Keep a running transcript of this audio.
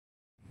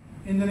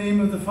In the name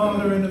of the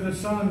Father, and of the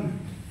Son,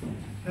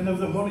 and of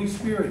the Holy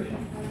Spirit.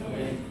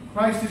 Amen.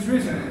 Christ is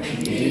risen.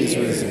 He is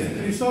risen.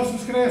 Христос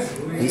воскрес.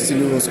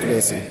 Истину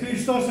воскресе.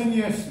 Христос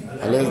анест.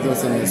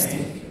 Алез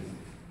анести.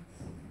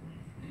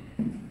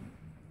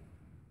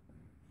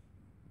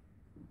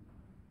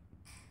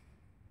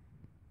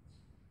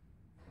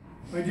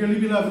 My dearly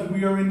beloved,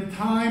 we are in the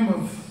time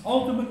of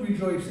ultimate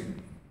rejoicing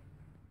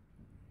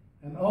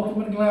and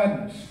ultimate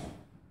gladness,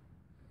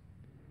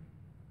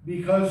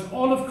 because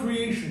all of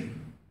creation,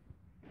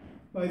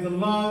 by the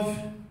love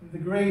and the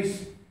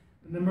grace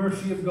and the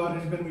mercy of God,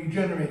 has been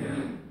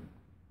regenerated.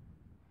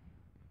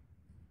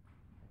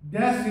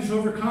 Death is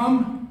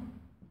overcome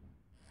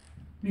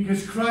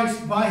because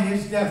Christ, by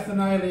his death,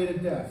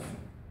 annihilated death.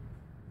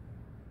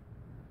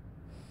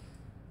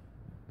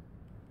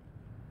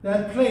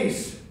 That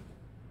place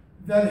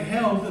that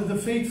held the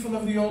faithful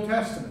of the Old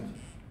Testament,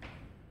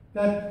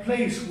 that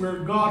place where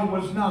God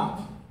was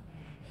not,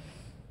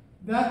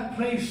 that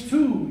place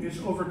too is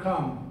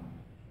overcome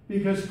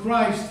because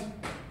Christ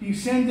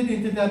descended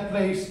into that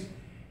place,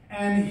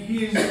 and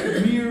his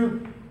mere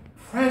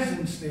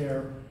presence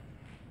there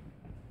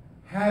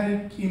had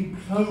it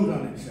implode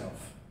on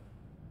itself.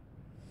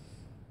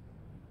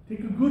 Take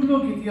a good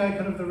look at the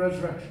icon of the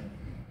resurrection.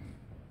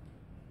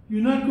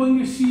 You're not going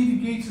to see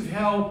the gates of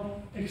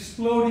hell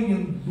exploding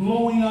and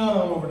blowing out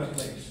all over the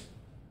place.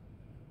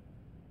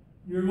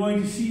 You're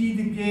going to see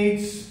the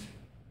gates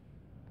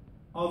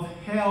of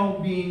hell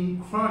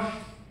being crushed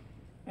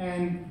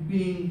and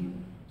being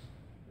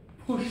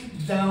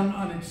pushed down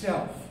on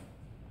itself.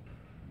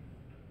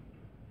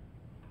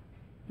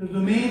 The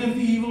domain of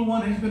the evil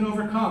one has been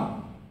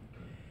overcome.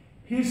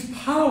 His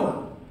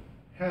power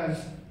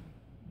has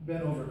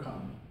been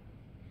overcome.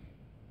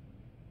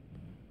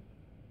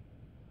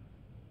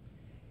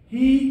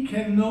 He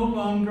can no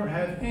longer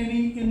have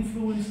any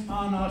influence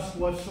on us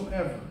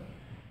whatsoever.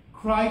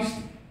 Christ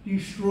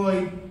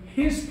destroyed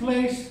his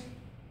place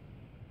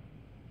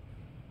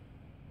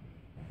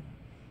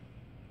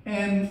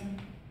and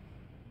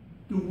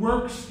the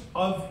works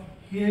of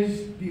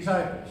his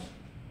disciples,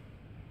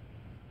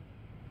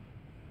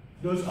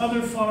 those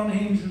other fallen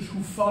angels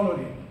who followed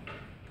him.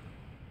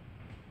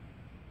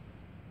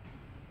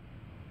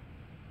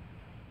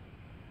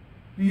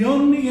 The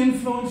only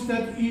influence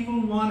that the evil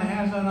one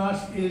has on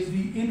us is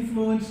the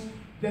influence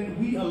that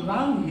we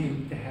allow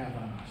him to have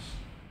on us.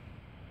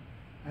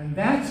 And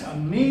that's a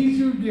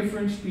major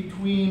difference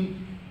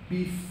between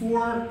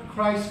before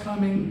Christ's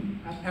coming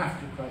and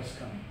after Christ's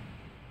coming.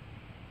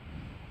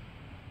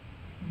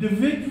 The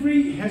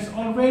victory has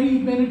already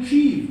been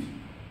achieved.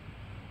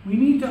 We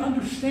need to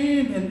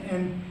understand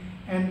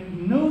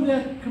and know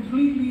that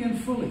completely and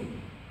fully.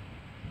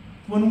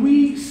 When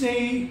we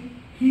say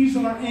he's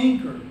our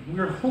anchor, we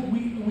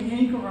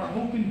anchor our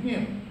hope in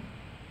him,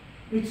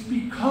 it's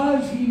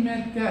because he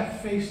met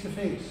death face to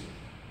face.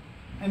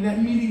 And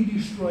that meeting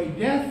destroyed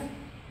death.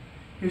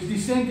 His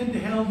descent into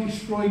hell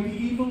destroyed the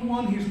evil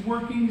one, his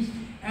workings,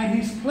 and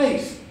his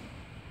place.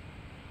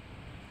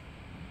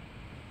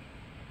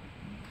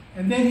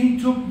 And then he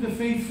took the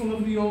faithful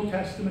of the Old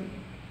Testament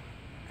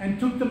and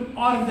took them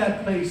out of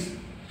that place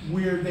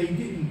where they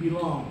didn't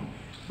belong,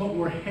 but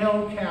were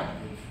held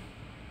captive.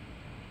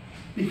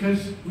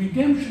 Because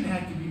redemption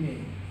had to be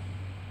made.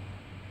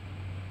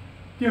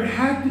 There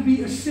had to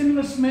be a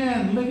sinless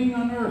man living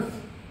on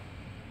earth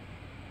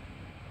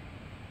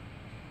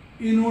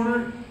in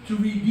order to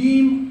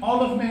redeem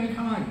all of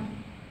mankind.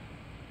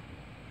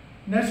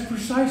 And that's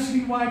precisely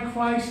why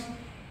Christ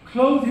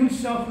clothed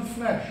himself with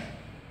flesh,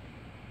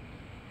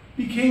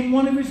 became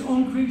one of his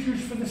own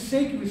creatures for the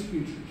sake of his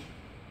creatures.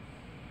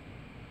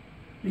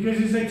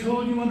 Because as I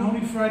told you on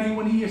Holy Friday,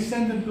 when he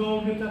ascended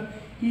Golgotha,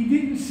 he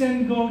didn't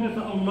ascend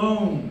Golgotha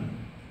alone.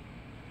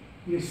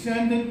 He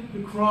ascended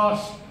the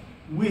cross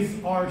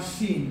with our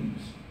sins.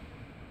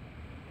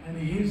 And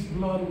his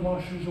blood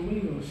washes away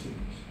those sins.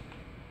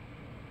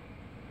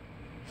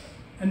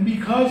 And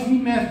because he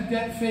met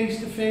death face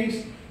to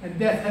face, and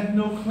death had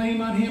no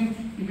claim on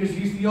him, because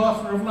he's the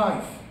author of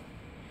life,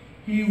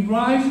 he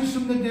rises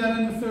from the dead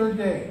on the third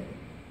day.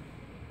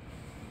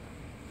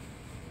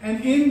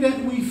 And in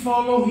that we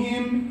follow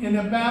him in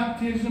a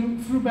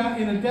baptism,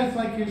 in a death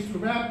like his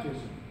through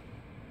baptism,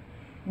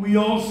 we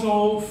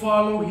also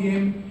follow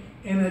him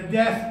in a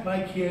death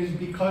like his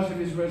because of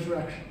his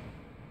resurrection.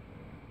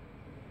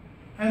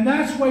 And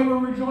that's why we're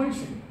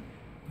rejoicing.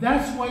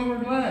 That's why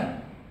we're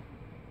glad.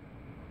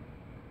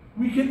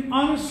 We can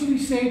honestly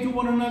say to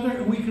one another,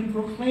 and we can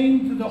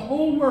proclaim to the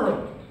whole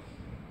world,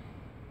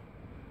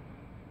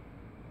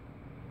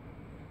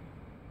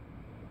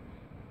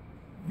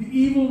 the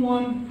evil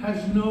one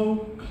has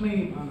no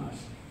claim on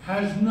us,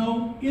 has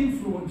no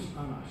influence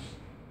on us,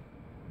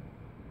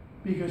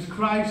 because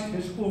Christ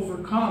has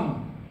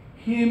overcome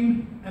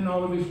him and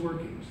all of his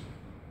workings.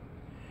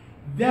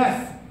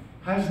 Death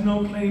has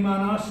no claim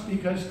on us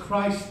because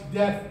Christ's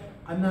death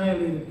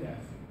annihilated death.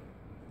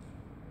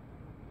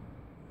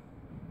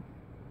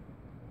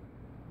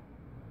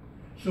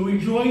 So we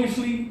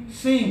joyously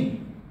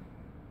sing,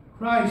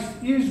 Christ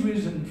is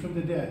risen from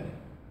the dead.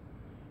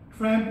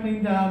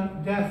 trampling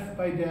down death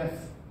by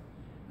death,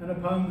 and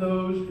upon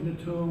those in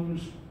the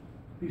tombs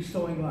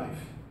bestowing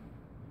life.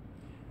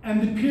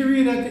 And the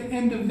period at the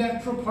end of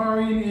that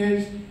troparion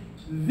is,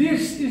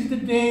 this is the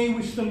day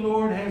which the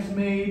Lord has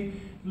made.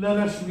 Let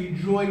us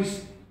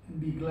rejoice and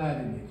be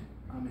glad in it.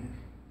 Amen.